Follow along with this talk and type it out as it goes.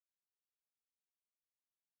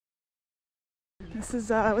This is,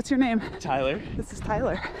 what's your name? Tyler. This is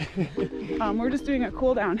Tyler. We're just doing a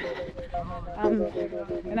cool down.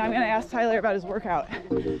 And I'm gonna ask Tyler about his workout.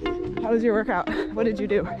 How was your workout? What did you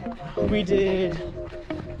do? We did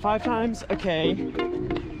 5 times a K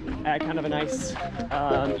at kind of a nice,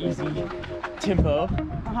 easy tempo.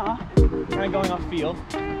 Kind of going off field.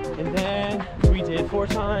 And then we did 4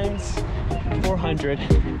 times 400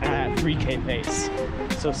 at 3K pace.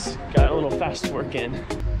 So got a little fast work in.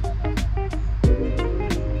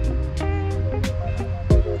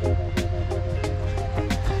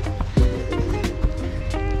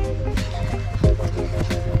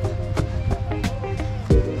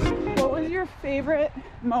 What was your favorite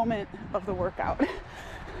moment of the workout?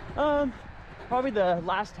 Probably the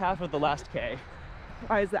last half of the last K.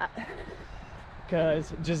 Why is that?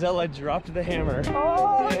 Because Gisela dropped the hammer.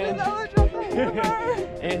 Oh, Gisela dropped the hammer!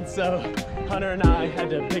 And so Hunter and I had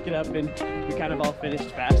to pick it up, and we kind of all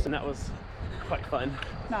finished fast, and that was quite fun.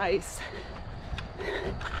 Nice.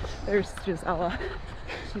 There's Gisela.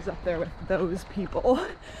 She's up there with those people.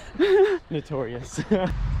 Notorious.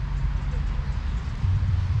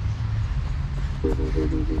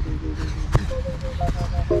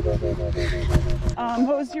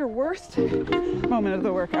 What was your worst moment of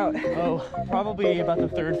the workout? Oh, probably about the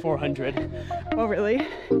third 400. Oh, really?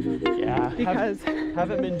 Yeah. Because?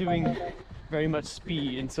 Haven't been doing very much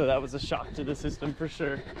speed, and so that was a shock to the system for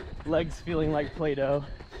sure. Legs feeling like Play-Doh.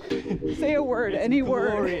 Say a word, any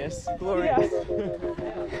word. Glorious, glorious. Yeah.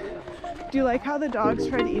 Do you like how the dogs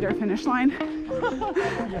tried to eat our finish line?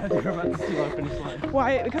 Yeah, they were about to steal our finish line.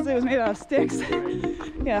 Why? Because it was made out of sticks.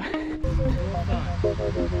 Yeah.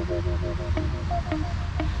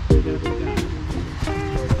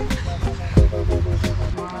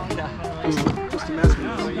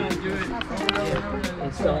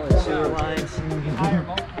 Installing sewer lines.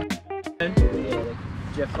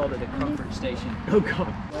 Jeff called it a comfort station. Oh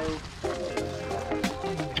God.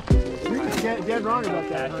 Dead wrong about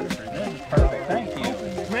that, Hunter. Perfect, thank you.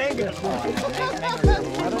 Mango. I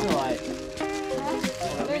don't know why.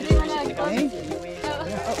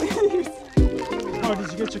 Oh,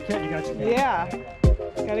 did you get your cat? You got your cat. Yeah.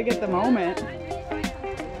 Gotta get the moment.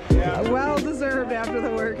 Yeah. Well deserved after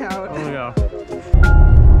the workout. Oh yeah.